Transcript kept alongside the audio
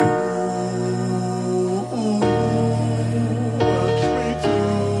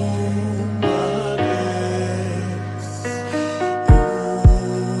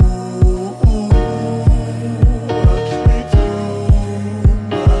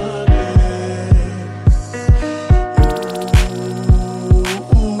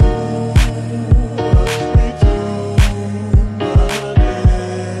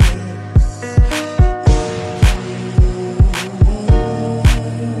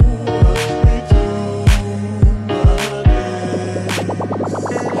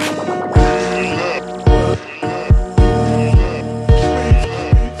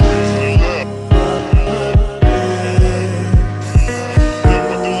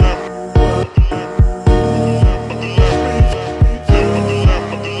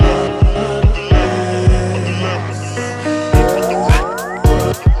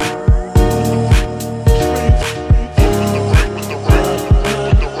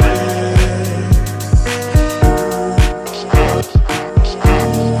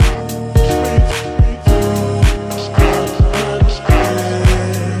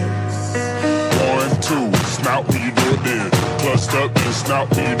then. Snap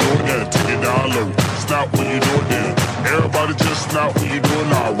when you do it then. Take it down low. Snap when you do it then. Everybody just snap when you do it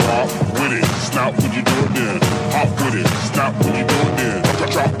now. Rock with it. Snap when you do it then. Hop with it. Snap when you do it then.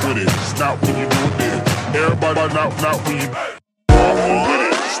 Drop with it. Snap when you do it then. Everybody now when you.